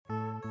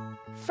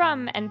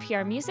From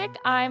NPR Music,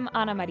 I'm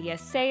Ana Maria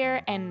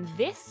Sayer, and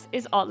this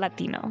is Alt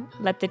Latino.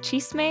 Let the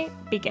chisme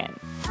begin.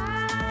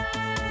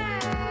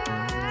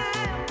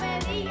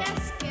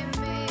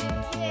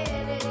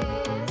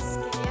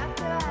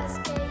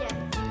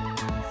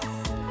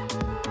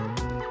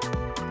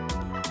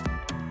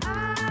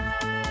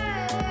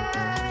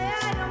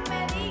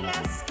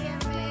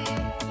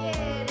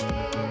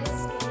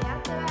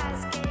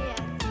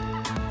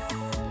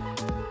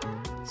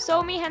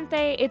 So, mi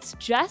gente, it's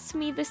just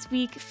me this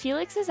week.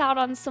 Felix is out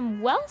on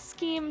some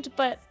well-schemed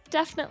but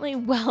definitely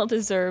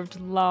well-deserved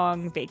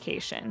long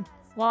vacation.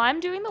 While I'm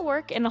doing the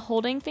work and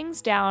holding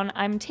things down,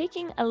 I'm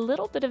taking a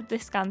little bit of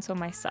descanso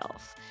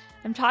myself.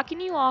 I'm talking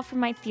to you all from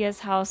my tia's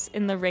house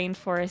in the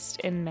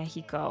rainforest in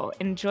Mexico,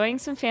 enjoying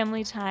some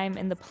family time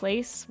in the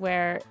place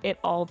where it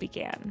all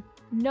began.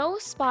 No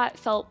spot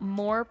felt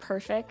more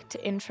perfect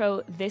to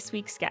intro this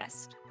week's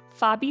guest,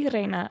 Fabi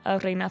Reina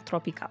of Reina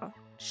Tropical.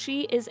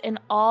 She is an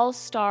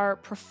all-star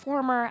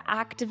performer,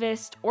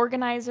 activist,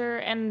 organizer,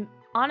 and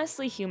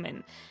honestly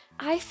human.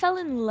 I fell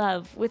in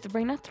love with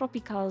Reina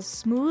Tropical's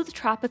smooth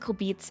tropical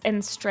beats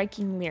and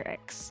striking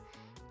lyrics.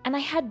 And I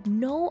had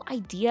no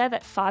idea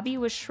that Fabi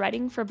was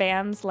shredding for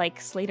bands like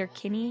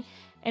Sleater-Kinney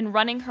and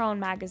running her own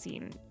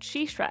magazine,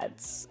 She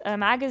Shreds, a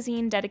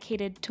magazine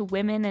dedicated to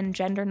women and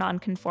gender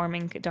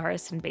non-conforming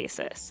guitarists and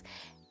bassists.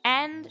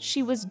 And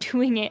she was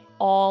doing it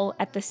all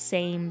at the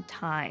same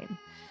time.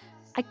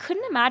 I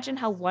couldn't imagine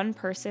how one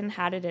person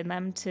had it in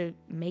them to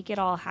make it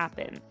all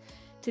happen,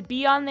 to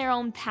be on their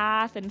own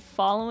path and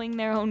following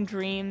their own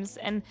dreams.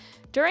 And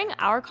during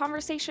our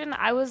conversation,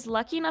 I was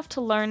lucky enough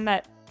to learn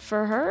that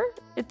for her,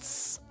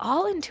 it's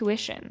all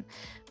intuition,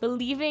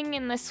 believing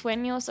in the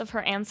sueños of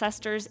her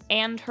ancestors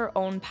and her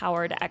own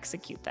power to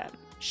execute them.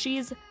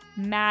 She's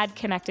mad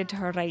connected to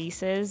her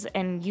raíces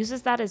and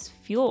uses that as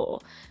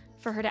fuel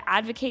for her to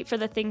advocate for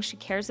the things she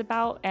cares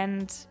about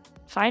and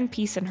find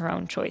peace in her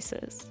own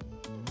choices.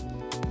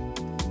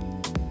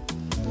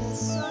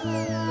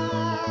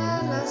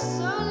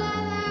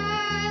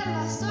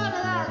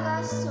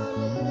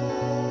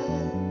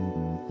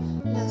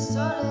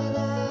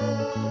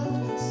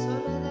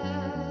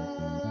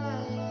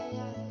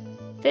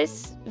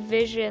 This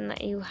vision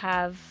that you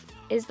have,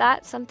 is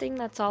that something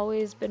that's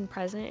always been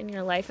present in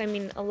your life? I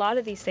mean, a lot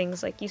of these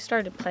things, like you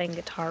started playing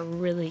guitar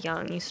really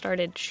young. You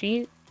started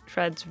She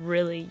Shreds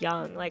really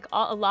young. Like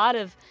a lot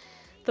of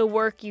the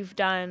work you've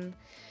done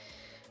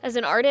as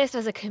an artist,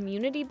 as a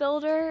community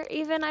builder,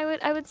 even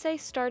I would say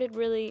started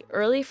really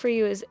early for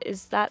you.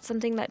 Is that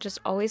something that just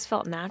always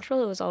felt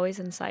natural? It was always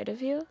inside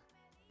of you?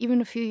 Even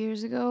a few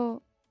years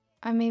ago,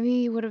 I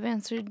maybe would have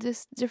answered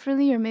this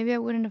differently, or maybe I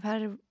wouldn't have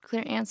had a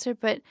clear answer,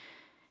 but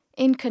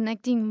in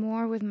connecting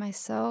more with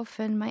myself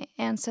and my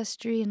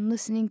ancestry and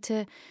listening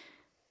to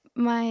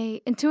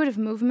my intuitive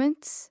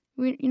movements,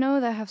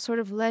 that have sort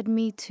of led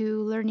me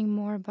to learning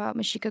more about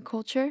Mexica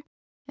culture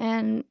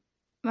and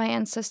my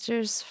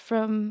ancestors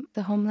from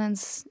the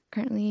homelands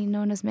currently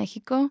known as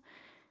Mexico.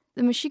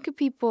 The Mexica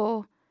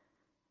people,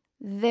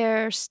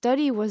 their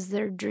study was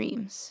their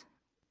dreams.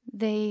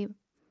 They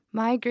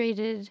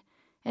migrated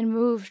and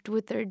moved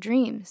with their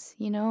dreams,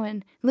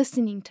 and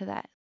listening to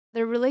that.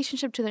 Their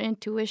relationship to their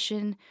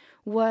intuition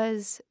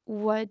was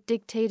what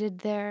dictated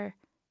their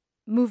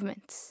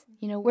movements,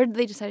 where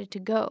they decided to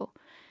go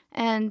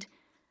and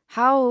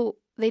how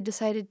they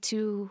decided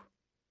to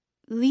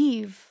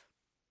leave.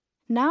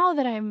 Now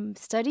that I'm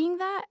studying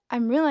that,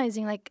 I'm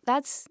realizing,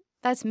 that's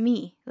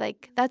me.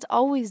 That's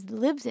always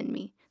lived in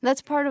me.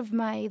 That's part of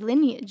my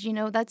lineage,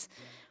 That's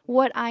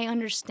what I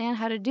understand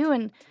how to do.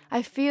 And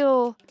I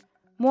feel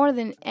more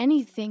than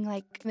anything,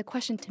 the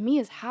question to me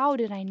is, how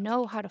did I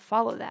know how to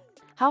follow that?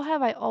 How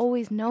have I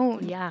always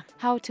known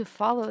how to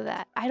follow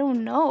that? I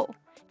don't know,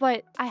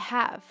 but I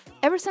have.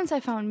 Ever since I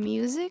found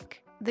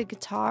music, the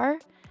guitar,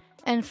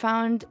 and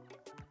found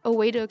a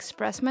way to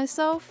express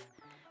myself,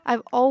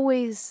 I've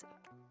always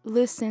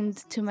listened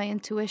to my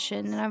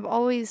intuition, and I've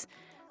always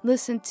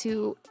listened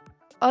to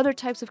other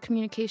types of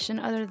communication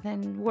other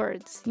than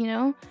words,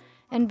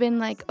 and been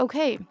like,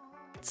 okay,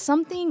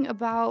 something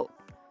about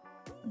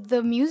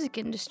the music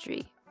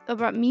industry,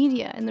 about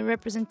media and the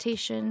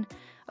representation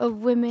of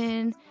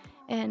women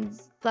and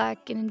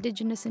Black and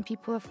Indigenous and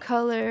people of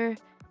color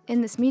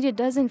in this media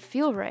doesn't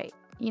feel right,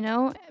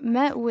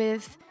 met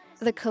with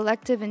the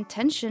collective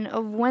intention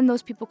of when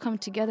those people come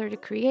together to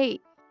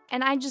create.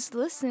 And I just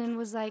listened and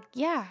was like,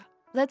 yeah,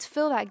 let's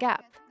fill that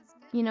gap.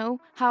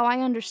 How I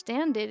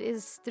understand it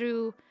is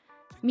through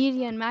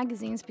media and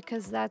magazines,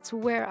 because that's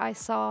where I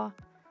saw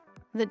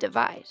the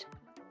divide.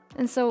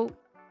 And so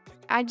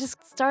I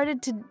just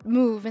started to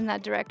move in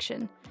that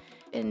direction.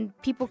 And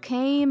people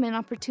came and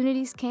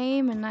opportunities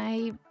came, and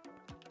I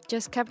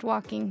just kept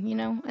walking,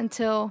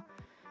 until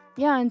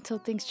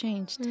things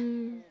changed.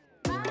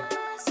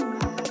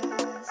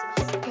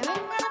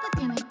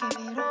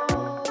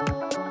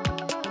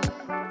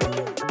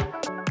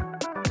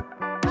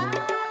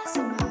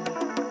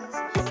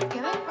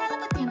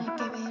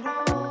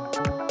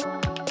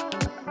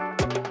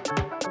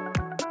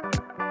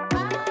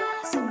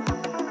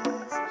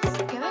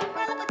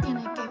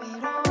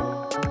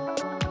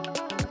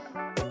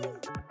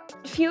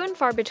 few and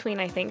far between,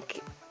 I think.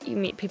 You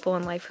meet people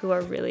in life who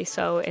are really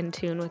so in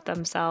tune with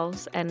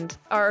themselves and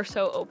are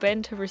so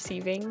open to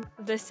receiving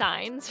the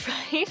signs,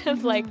 right?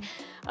 Of like,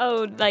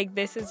 oh, like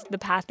this is the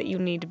path that you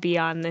need to be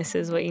on. This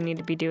is what you need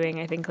to be doing.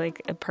 I think like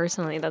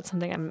personally, that's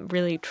something I'm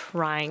really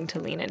trying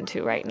to lean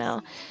into right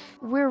now.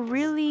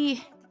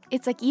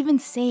 It's like even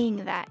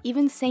saying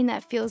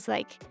that feels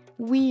like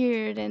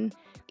weird and,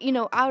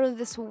 out of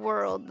this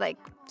world, like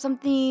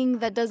something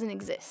that doesn't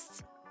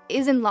exist,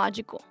 isn't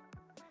logical.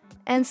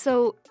 And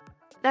so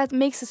that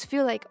makes us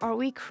feel like, are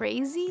we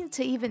crazy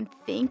to even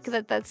think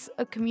that that's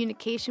a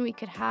communication we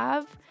could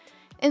have?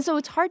 And so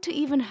it's hard to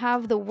even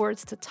have the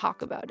words to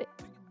talk about it,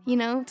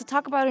 to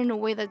talk about it in a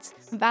way that's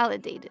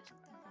validated.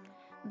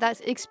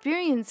 That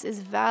experience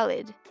is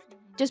valid.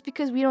 Just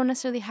because we don't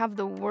necessarily have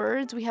the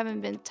words, we haven't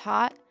been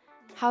taught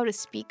how to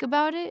speak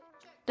about it,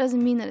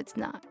 doesn't mean that it's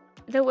not.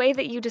 The way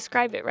that you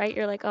describe it, right?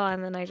 You're like, oh,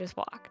 and then I just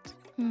walked.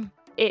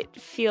 It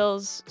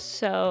feels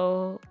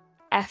so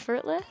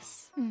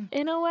effortless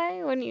in a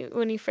way when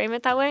you frame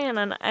it that way,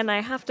 and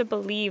I have to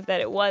believe that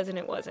it was and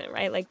it wasn't,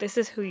 right? Like this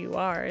is who you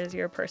are, is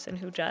you're a person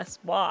who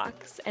just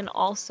walks, and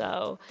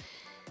also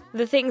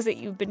the things that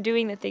you've been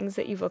doing, the things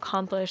that you've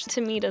accomplished,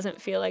 to me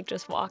doesn't feel like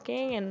just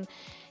walking. And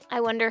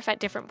I wonder if at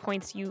different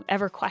points you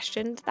ever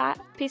questioned that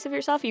piece of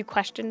yourself. You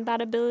questioned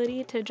that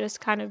ability to just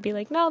kind of be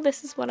like, no,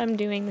 this is what I'm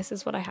doing, this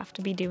is what I have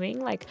to be doing.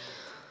 Like,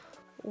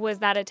 was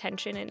that a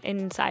tension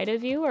inside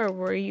of you, or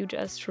were you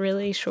just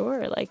really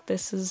sure, like,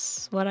 this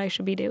is what I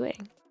should be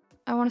doing?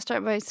 I want to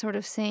start by sort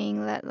of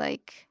saying that,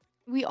 like,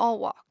 we all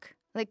walk.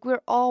 Like,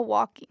 we're all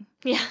walking.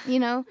 Yeah.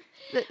 We're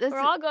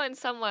all going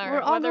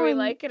somewhere, whether we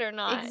like it or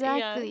not.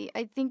 Exactly.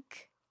 Yeah. I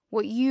think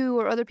what you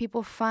or other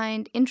people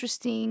find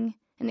interesting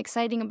and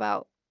exciting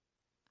about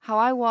how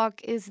I walk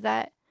is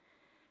that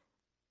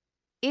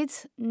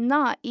it's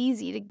not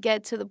easy to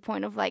get to the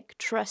point of, like,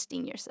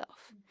 trusting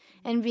yourself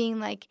and being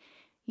like,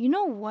 you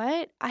know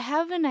what? I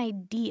have an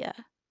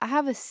idea. I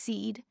have a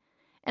seed,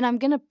 and I'm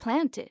going to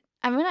plant it.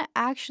 I'm going to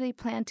actually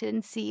plant it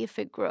and see if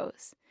it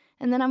grows.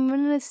 And then I'm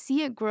going to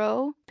see it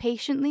grow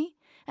patiently,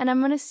 and I'm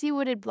going to see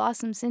what it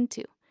blossoms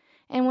into.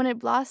 And when it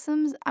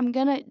blossoms, I'm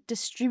going to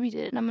distribute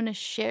it, and I'm going to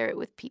share it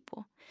with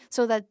people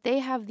so that they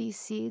have these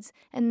seeds,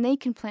 and they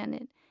can plant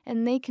it,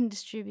 and they can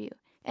distribute.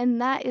 And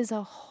that is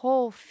a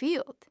whole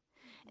field.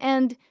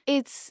 And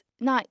it's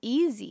not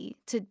easy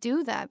to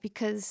do that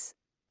because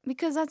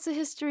that's the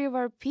history of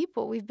our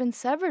people. We've been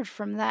severed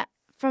from that,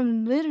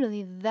 from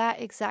literally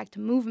that exact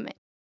movement.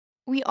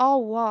 We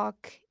all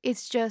walk.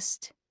 It's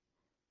just,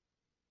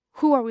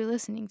 who are we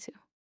listening to?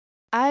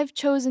 I've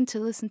chosen to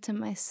listen to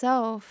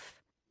myself.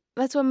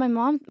 That's what my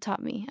mom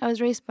taught me. I was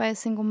raised by a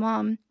single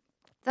mom.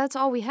 That's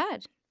all we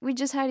had. We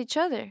just had each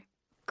other.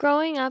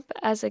 Growing up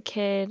as a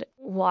kid,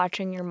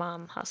 watching your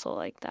mom hustle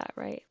like that,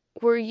 right?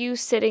 Were you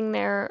sitting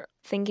there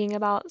thinking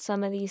about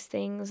some of these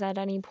things at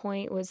any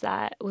point? Was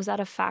that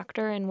a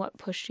factor in what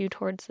pushed you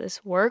towards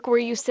this work? Were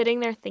you sitting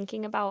there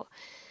thinking about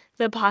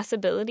the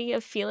possibility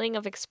of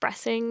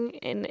expressing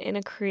in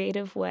a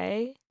creative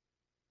way?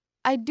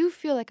 I do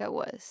feel like I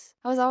was.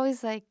 I was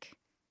always like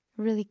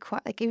really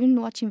quiet. Like even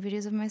watching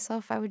videos of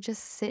myself, I would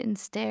just sit and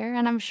stare,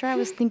 and I'm sure I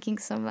was thinking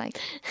some like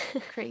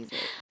crazy.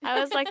 I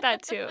was like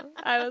that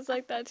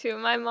too.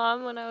 My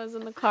mom, when I was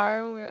in the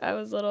car, when I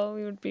was little,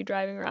 we would be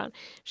driving around.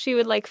 She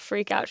would like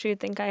freak out. She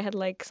would think I had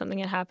like something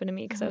had happened to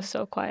me because I was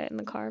so quiet in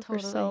the car for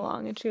so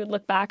long, and she would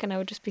look back, and I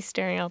would just be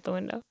staring out the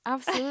window.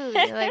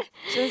 Absolutely, like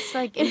just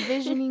like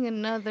envisioning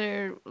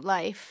another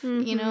life,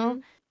 you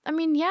know. I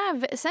mean, yeah,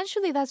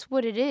 essentially that's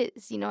what it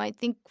is. I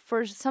think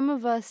for some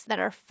of us that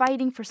are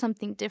fighting for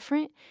something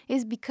different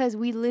is because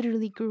we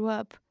literally grew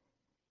up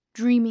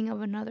dreaming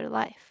of another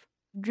life,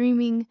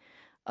 dreaming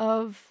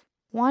of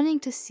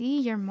wanting to see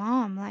your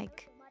mom,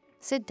 like,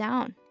 sit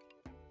down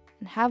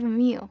and have a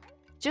meal,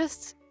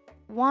 just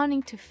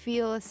wanting to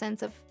feel a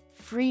sense of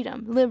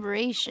freedom,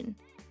 liberation,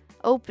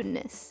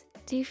 openness.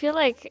 Do you feel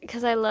like,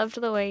 because I loved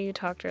the way you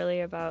talked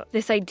earlier about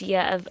this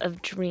idea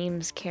of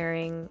dreams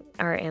carrying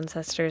our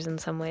ancestors in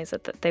some ways,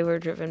 that they were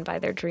driven by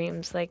their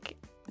dreams, like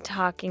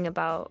talking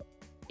about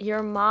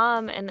your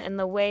mom and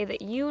the way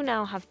that you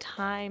now have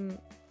time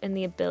and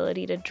the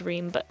ability to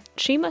dream, but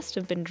she must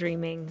have been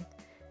dreaming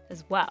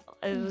as well.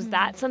 Was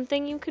that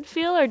something you could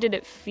feel, or did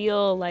it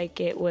feel like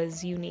it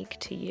was unique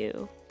to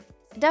you?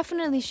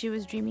 Definitely she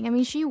was dreaming. I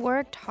mean, she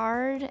worked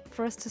hard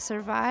for us to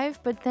survive,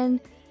 but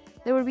then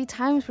there would be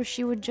times where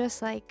she would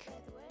just like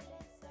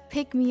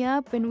pick me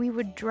up and we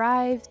would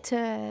drive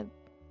to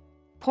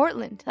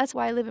Portland. That's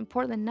why I live in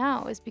Portland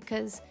now, is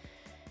because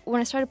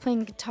when I started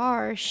playing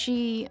guitar,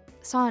 she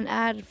saw an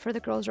ad for the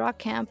Girls Rock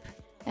Camp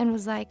and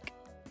was like,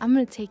 I'm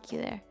going to take you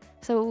there.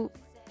 So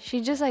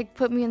she just like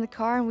put me in the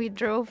car and we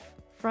drove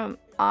from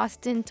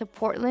Austin to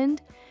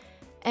Portland,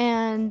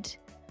 and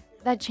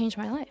that changed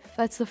my life.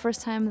 That's the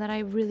first time that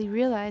I really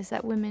realized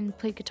that women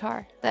played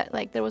guitar, that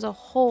like there was a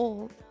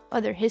whole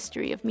other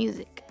history of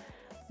music.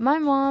 My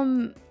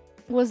mom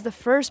was the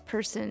first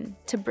person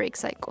to break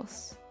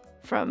cycles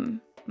from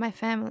my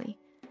family.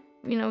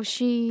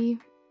 She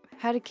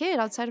had a kid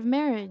outside of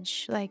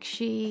marriage. Like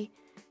she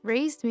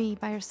raised me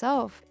by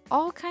herself.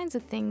 All kinds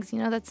of things,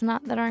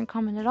 that aren't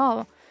common at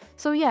all.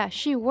 So yeah,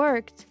 she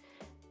worked,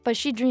 but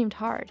she dreamed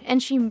hard,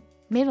 and she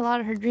made a lot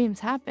of her dreams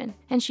happen,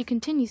 and she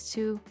continues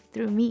to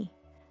through me.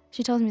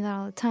 She tells me that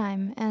all the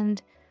time,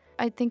 and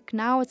I think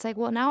now it's like,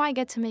 well, now I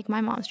get to make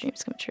my mom's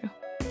dreams come true.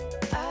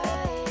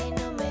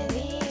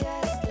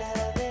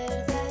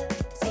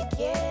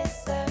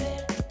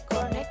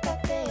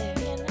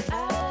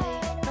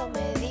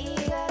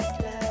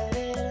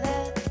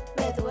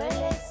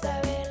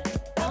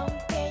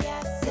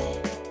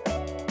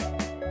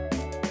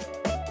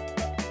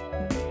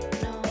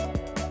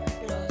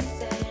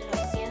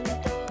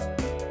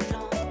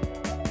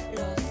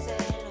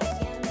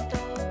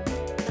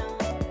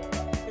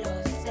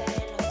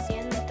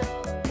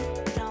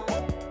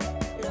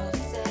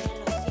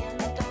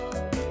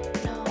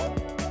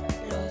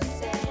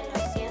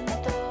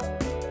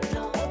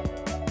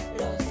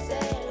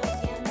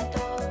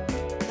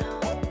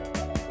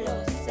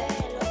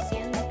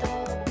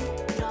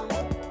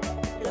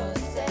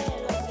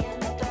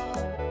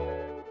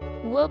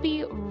 We'll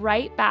be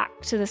right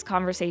back to this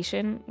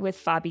conversation with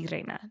Fabi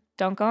Reina.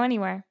 Don't go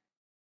anywhere.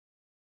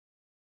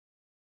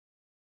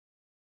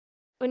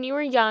 When you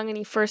were young and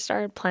you first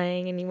started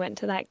playing and you went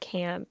to that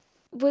camp,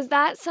 was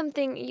that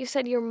something, you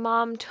said your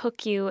mom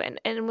took you,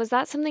 and was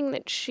that something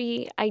that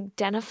she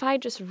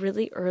identified just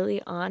really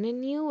early on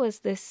in you? Was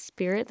this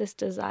spirit, this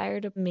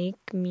desire to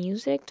make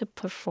music, to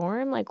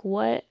perform? Like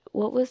what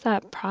was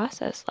that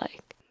process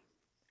like?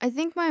 I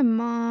think my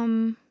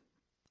mom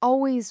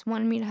always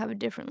wanted me to have a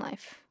different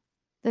life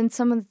than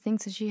some of the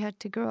things that she had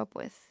to grow up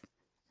with.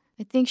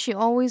 I think she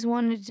always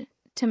wanted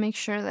to make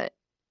sure that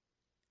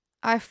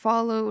I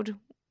followed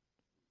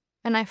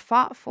and I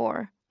fought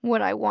for what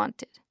I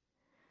wanted.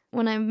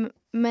 When I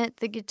met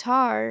the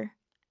guitar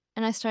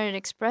and I started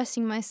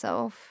expressing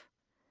myself,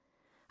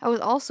 I was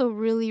also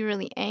really,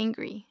 really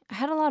angry. I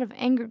had a lot of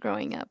anger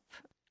growing up.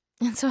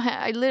 And so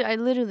I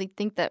literally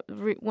think that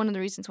one of the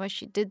reasons why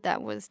she did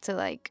that was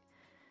to,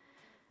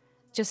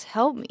 just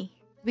help me.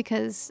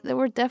 Because there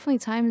were definitely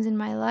times in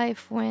my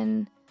life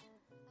when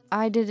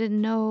I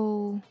didn't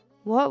know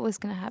what was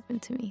going to happen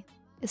to me,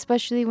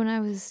 especially when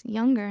I was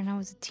younger and I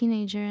was a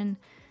teenager. And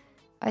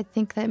I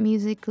think that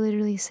music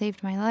literally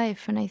saved my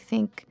life, and I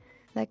think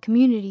that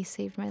community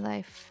saved my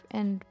life.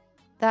 And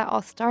that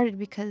all started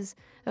because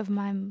of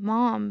my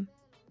mom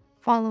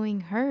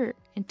following her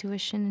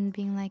intuition and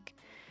being like,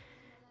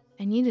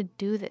 I need to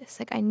do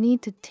this. I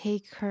need to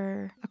take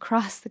her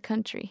across the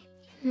country.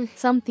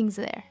 Something's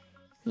there,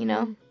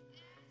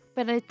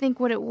 But I think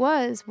what it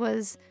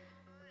was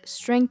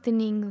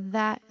strengthening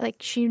that.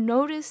 She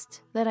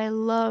noticed that I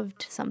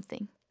loved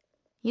something,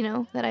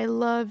 that I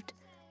loved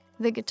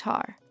the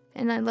guitar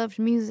and I loved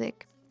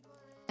music.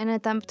 And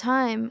at that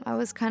time, I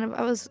was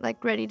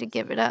ready to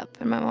give it up.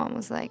 And my mom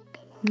was like,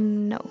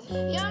 no.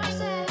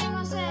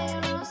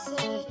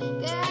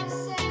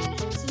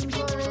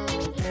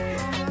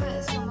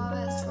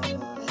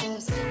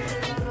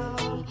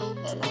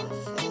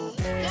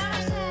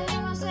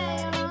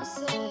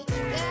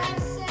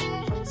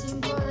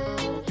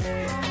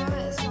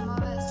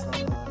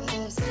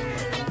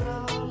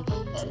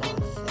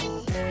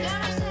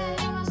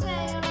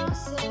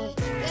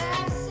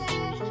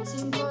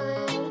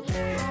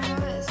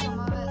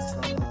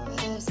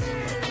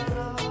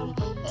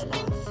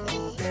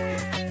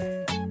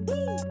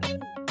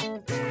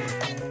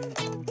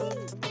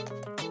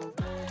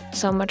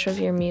 So much of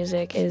your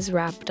music is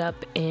wrapped up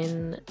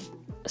in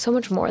so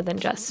much more than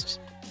just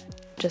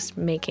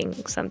making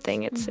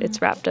something. It's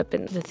wrapped up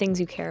in the things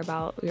you care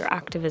about, your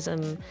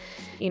activism,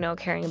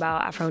 caring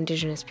about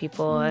Afro-Indigenous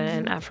people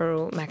and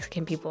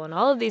Afro-Mexican people and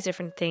all of these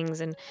different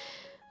things. And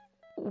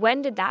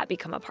when did that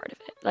become a part of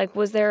it?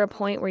 Was there a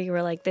point where you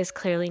were like, this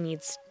clearly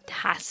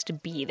has to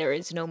be, there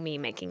is no me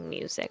making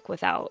music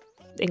without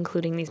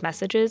including these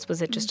messages?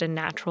 Was it just a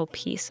natural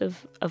piece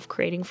of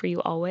creating for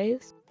you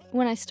always?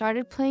 When I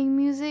started playing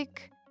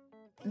music,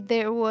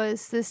 there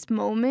was this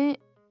moment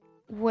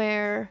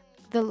where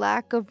the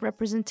lack of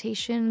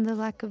representation, the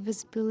lack of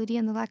visibility,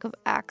 and the lack of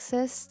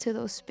access to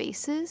those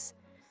spaces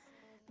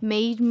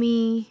made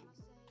me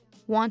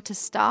want to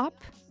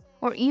stop,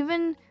 or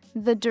even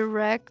the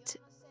direct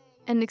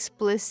and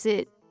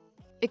explicit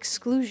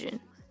exclusion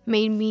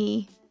made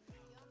me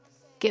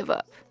give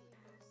up.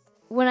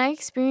 When I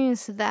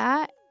experienced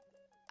that,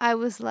 I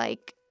was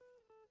like,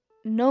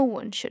 no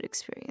one should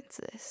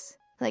experience this.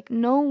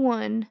 No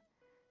one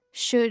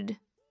should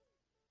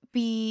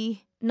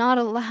be not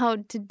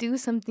allowed to do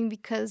something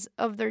because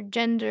of their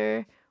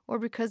gender or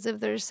because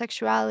of their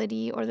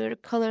sexuality or the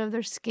color of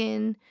their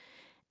skin.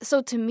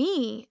 So to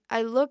me,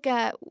 I look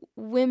at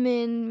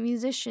women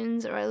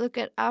musicians, or I look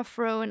at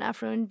Afro and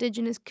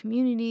Afro-Indigenous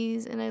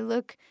communities, and I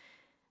look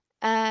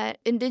at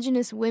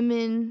Indigenous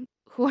women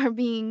who are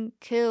being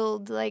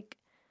killed.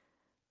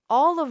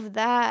 All of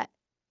that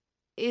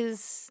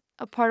is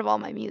a part of all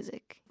my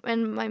music.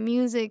 And my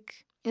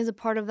music is a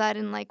part of that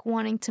in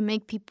wanting to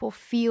make people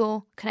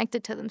feel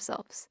connected to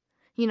themselves,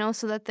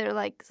 so that they're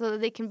so that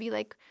they can be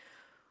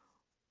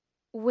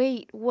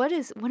wait, what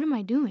am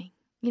I doing?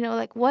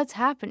 like what's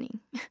happening?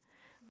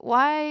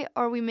 Why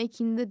are we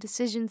making the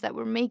decisions that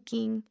we're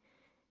making?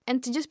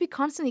 And to just be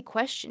constantly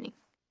questioning.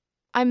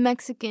 I'm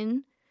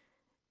Mexican,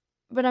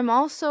 but I'm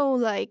also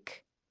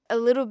like a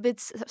little bit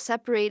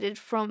separated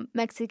from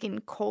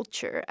Mexican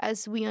culture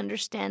as we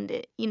understand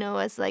it,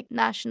 as like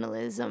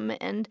nationalism.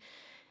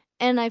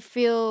 And I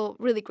feel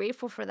really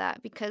grateful for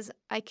that because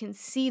I can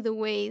see the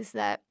ways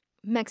that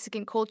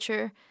Mexican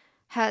culture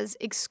has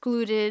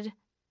excluded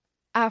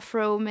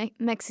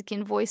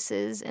Afro-Mexican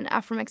voices and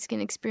Afro-Mexican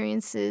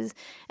experiences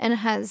and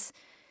has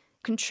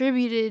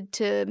contributed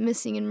to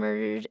missing and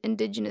murdered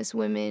Indigenous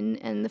women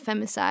and the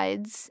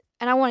femicides.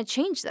 And I want to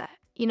change that,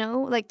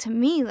 Like, to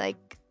me,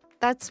 like,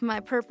 that's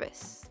my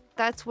purpose.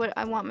 That's what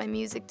I want my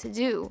music to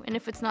do. And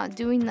if it's not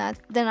doing that,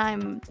 then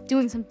I'm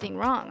doing something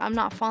wrong. I'm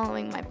not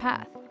following my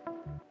path.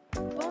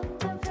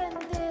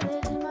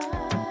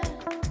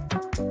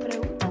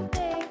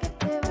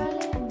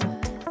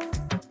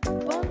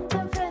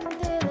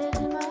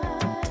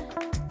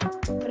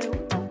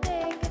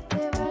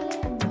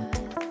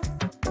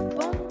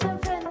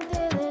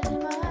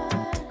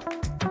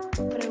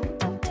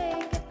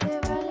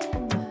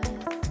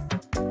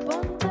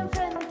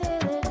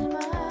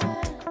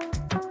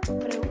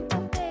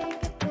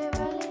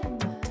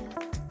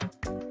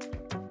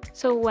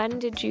 So when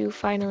did you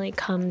finally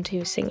come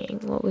to singing?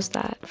 What was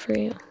that for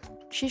you?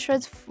 She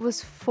Shreds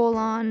was full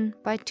on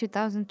by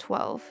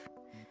 2012.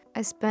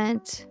 I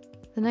spent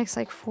the next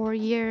 4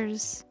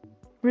 years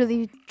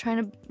really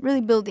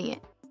building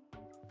it.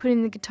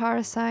 Putting the guitar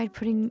aside,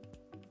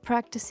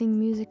 practicing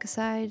music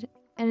aside.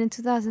 And in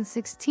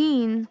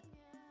 2016,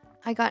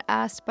 I got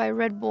asked by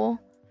Red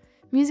Bull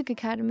Music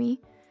Academy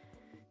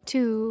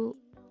to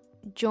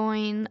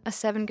join a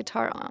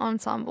 7-guitar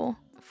ensemble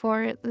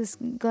for this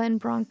Glenn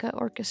Branca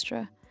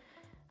orchestra.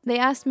 They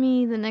asked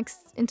me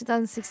in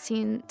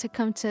 2016 to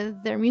come to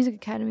their music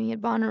academy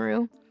at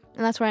Bonnaroo,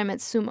 and that's where I met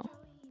Sumo.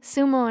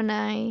 Sumo and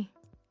I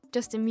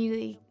just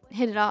immediately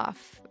hit it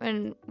off,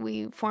 and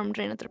we formed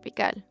Reina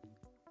Tropical.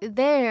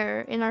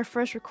 There, in our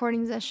first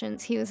recording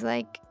sessions, he was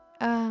like,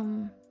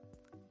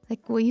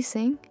 will you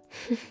sing?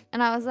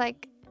 And I was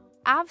like,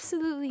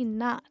 absolutely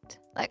not.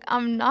 Like,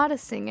 I'm not a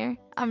singer.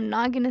 I'm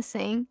not gonna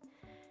sing.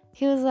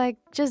 He was like,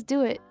 just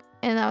do it.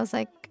 And I was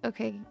like,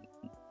 okay,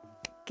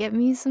 get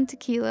me some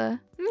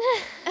tequila.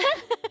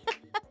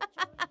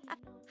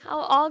 How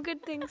all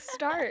good things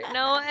start.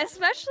 No,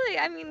 especially,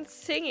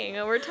 singing.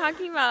 We're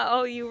talking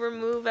about, you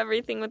remove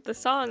everything with the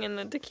song, and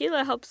the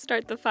tequila helps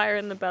start the fire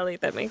in the belly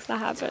that makes that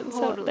happen.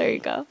 Totally. So there you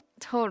go.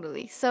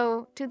 Totally.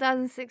 So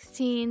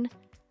 2016,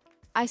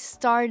 I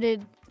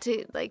started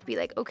to be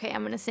like, okay,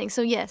 I'm going to sing.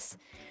 So yes,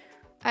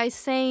 I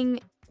sang.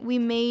 We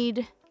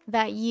made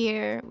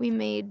Niña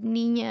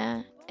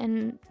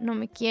and No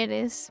Me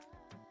Quieres.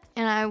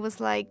 And I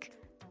was like,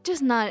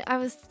 I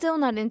was still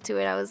not into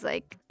it. I was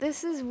like,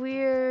 this is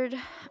weird.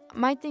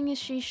 My thing is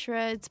She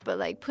Shreds,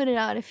 but put it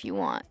out if you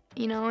want,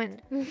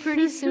 And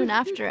pretty soon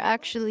after,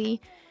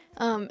 actually,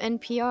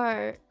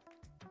 NPR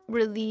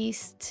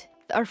released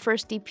our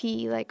first EP,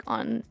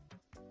 on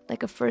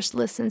a first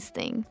listens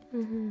thing.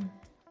 Mm-hmm.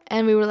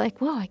 And we were like,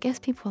 whoa, I guess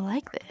people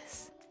like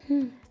this.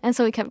 And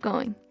so we kept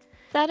going.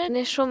 That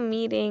initial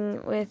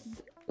meeting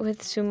with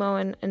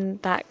Sumo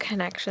and that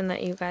connection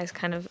that you guys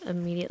kind of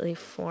immediately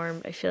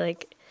formed, I feel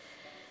like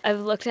I've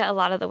looked at a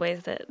lot of the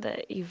ways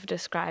that you've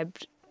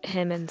described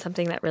him, and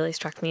something that really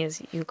struck me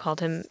is you called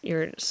him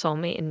your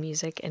soulmate in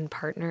music and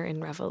partner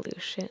in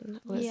revolution.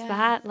 Was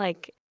that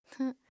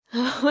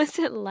what was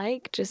it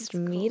like just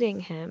meeting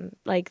him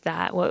like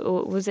that?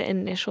 What was it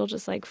initial,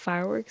 just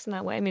fireworks in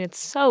that way? It's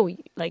so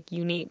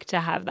unique to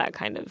have that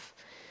kind of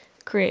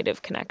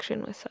creative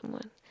connection with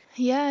someone.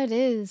 Yeah, it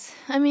is.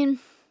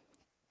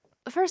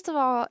 First of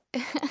all,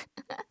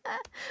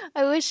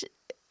 I wish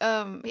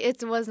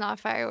it was not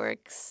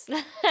fireworks.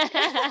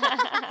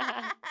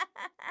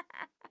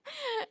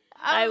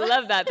 I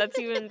love that. That's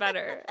even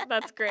better.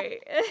 That's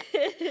great.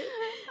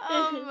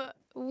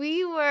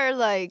 We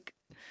were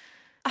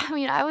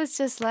I was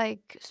just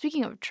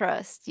speaking of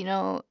trust,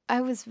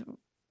 I was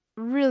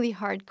really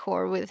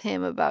hardcore with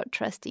him about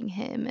trusting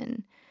him.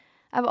 And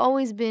I've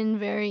always been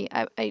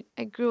I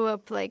grew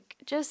up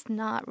just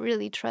not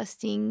really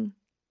trusting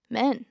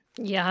men.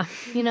 Yeah.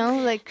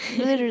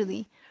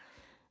 Literally.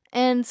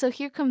 And so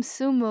here comes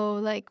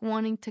Sumo,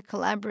 wanting to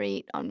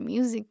collaborate on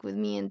music with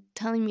me and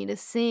telling me to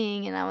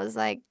sing. And I was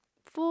like,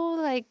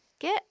 fool,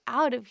 get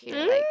out of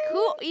here.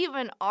 Who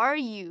even are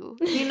you?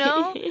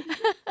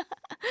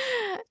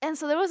 And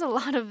so there was a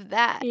lot of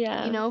that,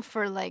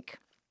 for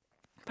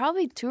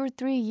probably 2 or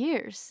 3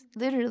 years,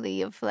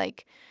 literally, of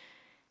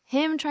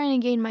him trying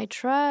to gain my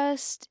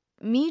trust,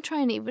 me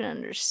trying to even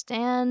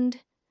understand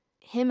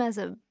him as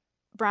a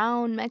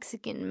brown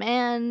Mexican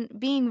man,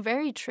 being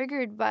very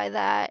triggered by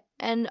that,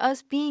 and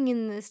us being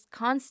in this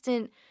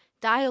constant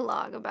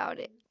dialogue about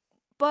it.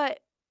 But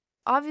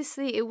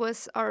obviously it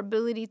was our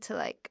ability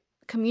to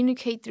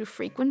communicate through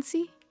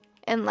frequency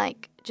and I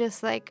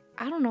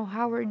don't know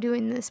how we're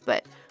doing this,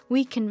 but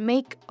we can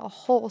make a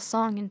whole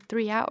song in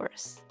 3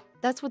 hours.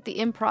 That's what the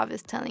improv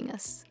is telling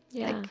us.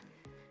 Yeah.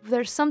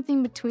 there's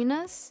something between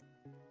us,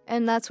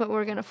 and that's what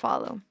we're going to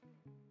follow.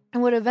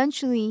 And what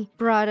eventually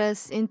brought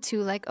us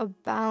into like a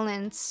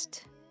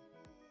balanced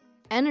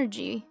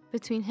energy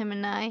between him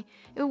and I,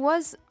 it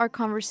was our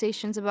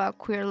conversations about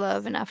queer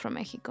love in Afro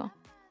Mexico.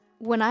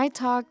 When I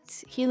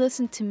talked, he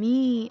listened to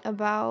me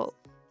about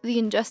the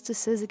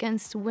injustices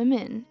against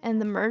women and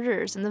the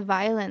murders and the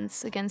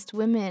violence against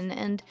women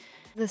and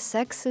the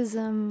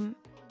sexism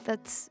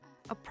that's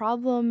a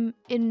problem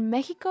in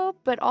Mexico,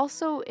 but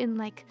also in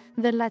like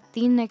the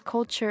Latina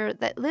culture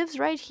that lives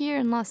right here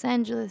in Los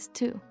Angeles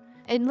too.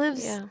 It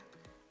lives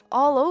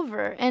all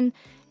over. And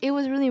it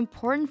was really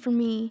important for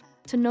me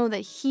to know that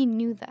he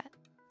knew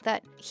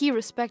that he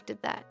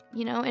respected that,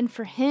 you know? And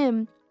for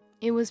him,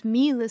 it was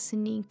me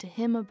listening to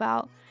him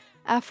about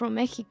Afro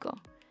Mexico,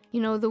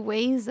 you know, the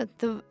ways that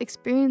the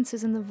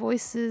experiences and the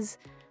voices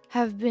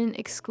have been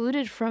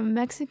excluded from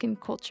Mexican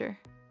culture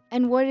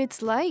and what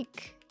it's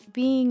like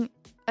being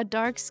a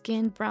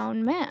dark-skinned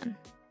brown man.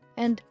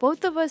 And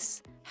both of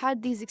us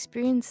had these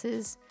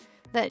experiences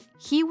that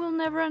he will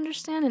never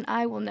understand and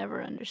I will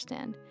never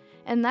understand.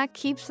 And that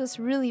keeps us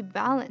really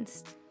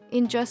balanced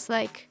in just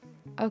like,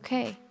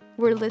 okay,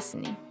 we're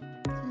listening.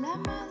 La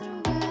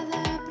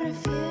madrugada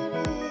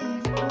prefiere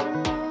el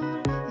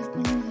color de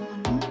la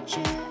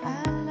noche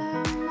al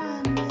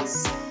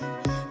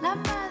amanecer. La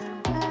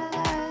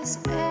madrugada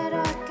espero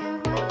a que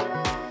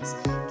vuelvas,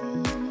 que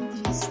ya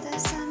mi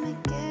tristeza me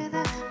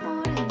queda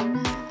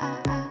morena,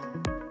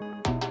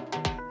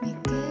 me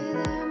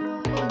queda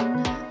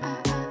morena,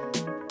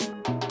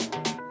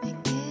 me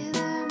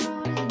queda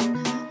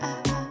morena,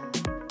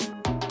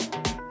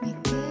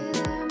 me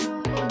queda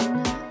morena.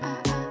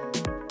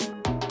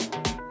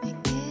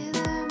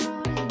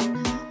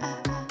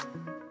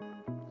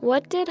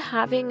 What did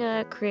having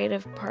a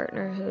creative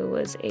partner who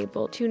was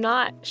able to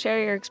not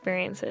share your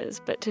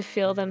experiences, but to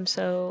feel them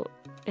so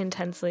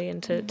intensely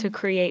and to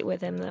create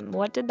within them,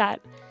 what did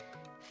that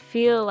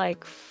feel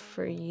like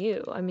for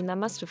you? I mean, that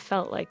must have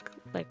felt like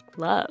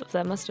love.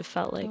 That must have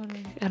felt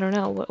like, I don't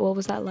know, what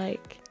was that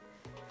like?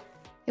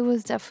 It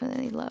was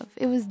definitely love.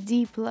 It was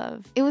deep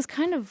love. It was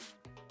kind of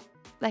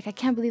like, I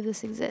can't believe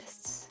this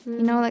exists.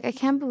 You know, like I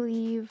can't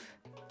believe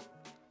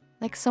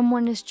like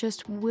someone is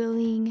just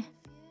willing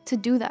to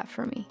do that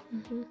for me,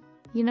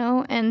 you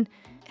know, and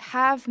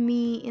have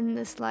me in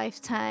this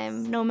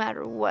lifetime no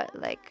matter what.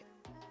 Like,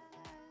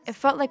 it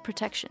felt like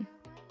protection.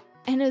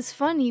 And it's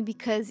funny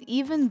because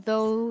even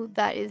though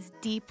that is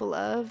deep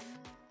love,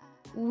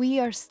 we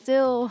are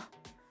still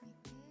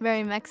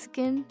very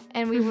Mexican,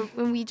 and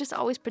we just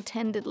always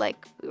pretended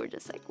like we were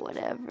just like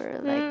whatever,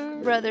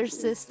 like brother,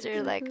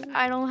 sister, like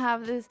I don't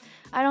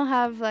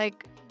have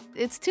like,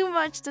 it's too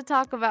much to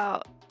talk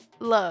about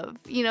love,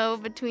 you know,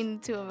 between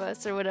the two of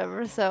us or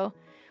whatever. So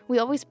we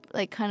always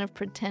like kind of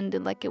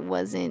pretended like it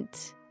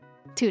wasn't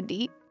too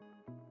deep,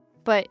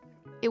 but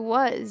it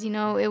was, you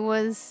know, it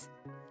was.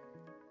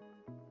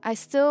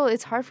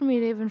 It's hard for me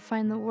to even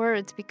find the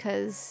words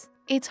because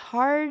it's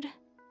hard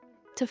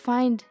to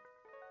find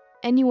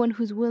anyone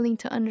who's willing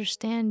to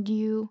understand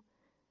you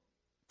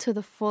to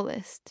the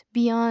fullest,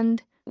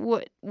 beyond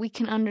what we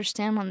can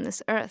understand on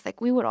this earth.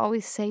 Like, we would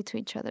always say to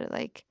each other,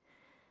 like,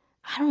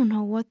 I don't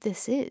know what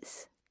this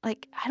is.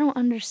 Like, I don't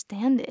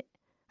understand it.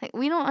 Like,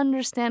 we don't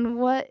understand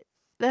what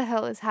the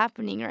hell is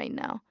happening right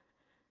now.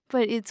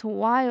 But it's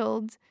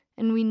wild,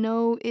 and we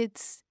know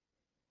it's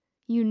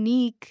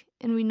unique,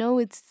 and we know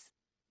it's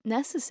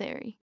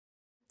necessary.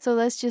 So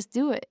let's just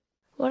do it.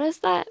 What does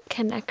that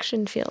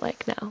connection feel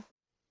like now?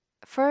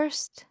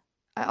 First,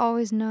 I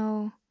always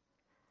know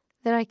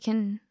that I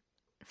can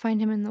find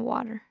him in the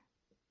water.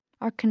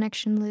 Our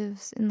connection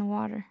lives in the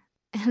water.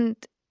 And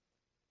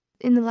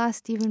in the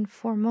last even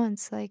 4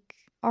 months, like,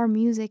 our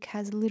music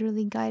has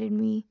literally guided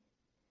me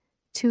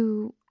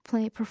to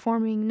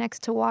performing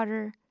next to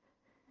water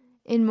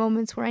in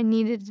moments where I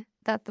needed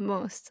that the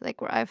most,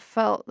 like where I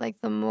felt like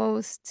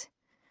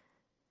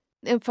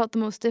it felt the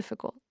most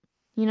difficult,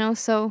 you know?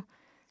 So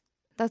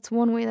that's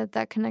one way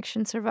that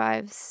connection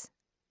survives.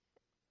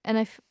 And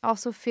I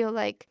also feel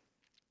like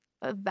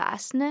a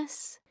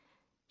vastness.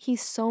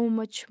 He's so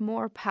much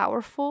more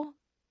powerful.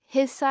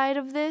 His side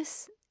of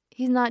this,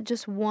 he's not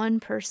just one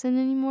person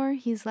anymore.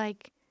 He's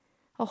like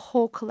a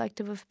whole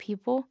collective of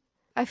people.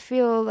 I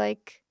feel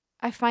like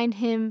I find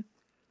him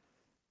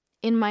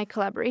in my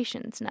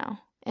collaborations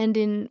now and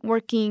in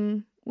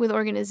working with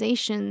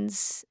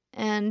organizations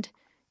and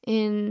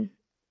in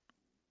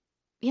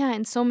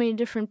so many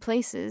different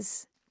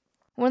places.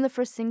 One of the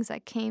first things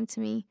that came to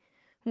me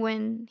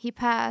when he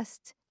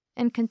passed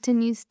and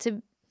continues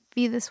to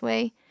be this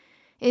way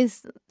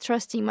is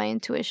trusting my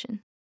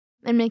intuition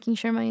and making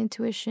sure my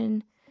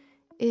intuition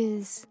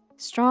is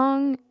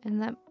strong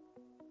and that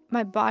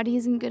my body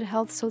is in good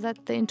health so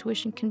that the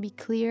intuition can be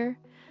clear,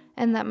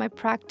 and that my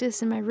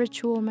practice and my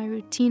ritual and my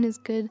routine is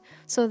good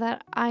so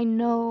that I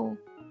know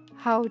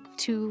how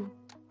to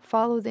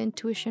follow the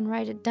intuition,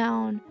 write it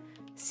down,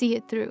 see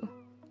it through.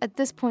 At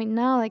this point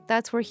now, like,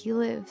 that's where he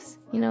lives.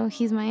 You know,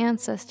 he's my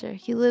ancestor.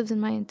 He lives in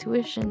my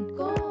intuition.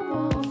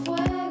 Como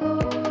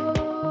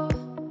fuego,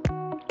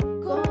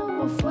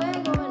 como fuego.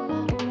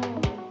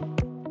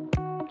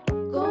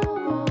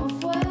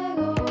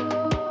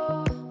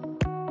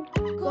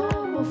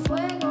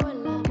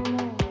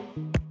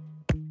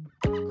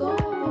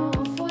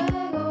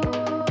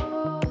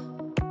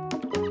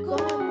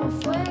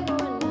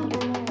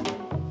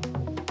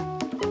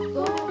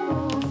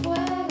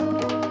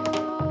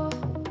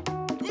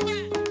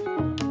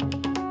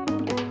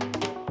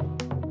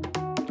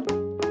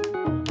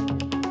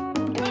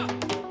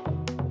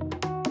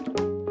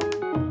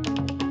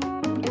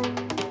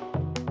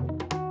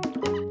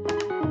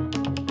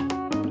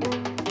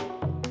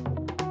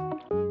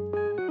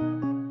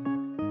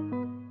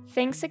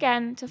 Thanks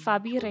again to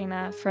Fabi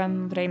Reina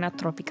from Reina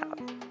Tropical.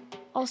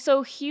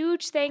 Also,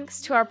 huge thanks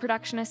to our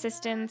production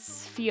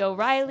assistants, Fio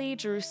Riley,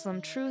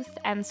 Jerusalem Truth,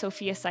 and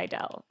Sophia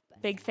Seidel.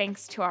 Big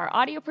thanks to our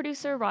audio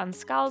producer, Ron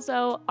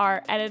Scalzo,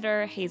 our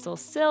editor, Hazel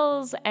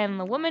Sills, and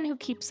the woman who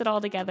keeps it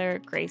all together,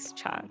 Grace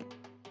Chung.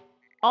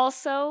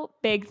 Also,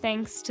 big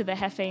thanks to the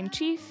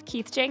Jefe-in-Chief,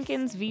 Keith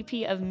Jenkins,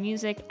 VP of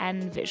Music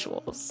and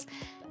Visuals.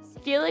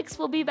 Felix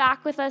will be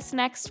back with us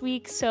next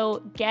week,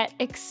 so get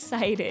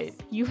excited.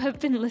 You have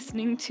been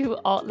listening to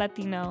Alt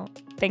Latino.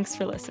 Thanks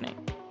for listening.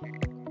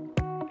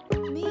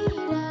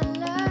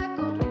 Mírala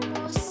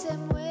cómo se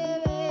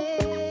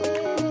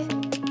mueve,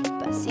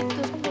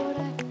 pasitos por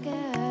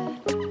acá,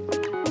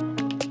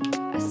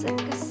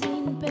 acerca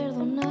sin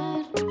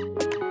perdonar.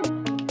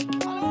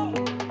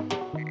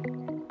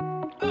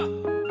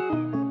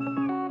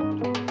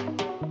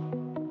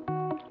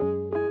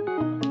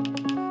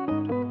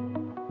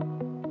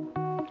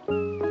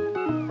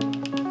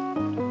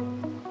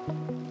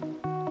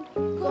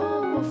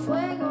 ¿Cómo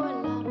fue?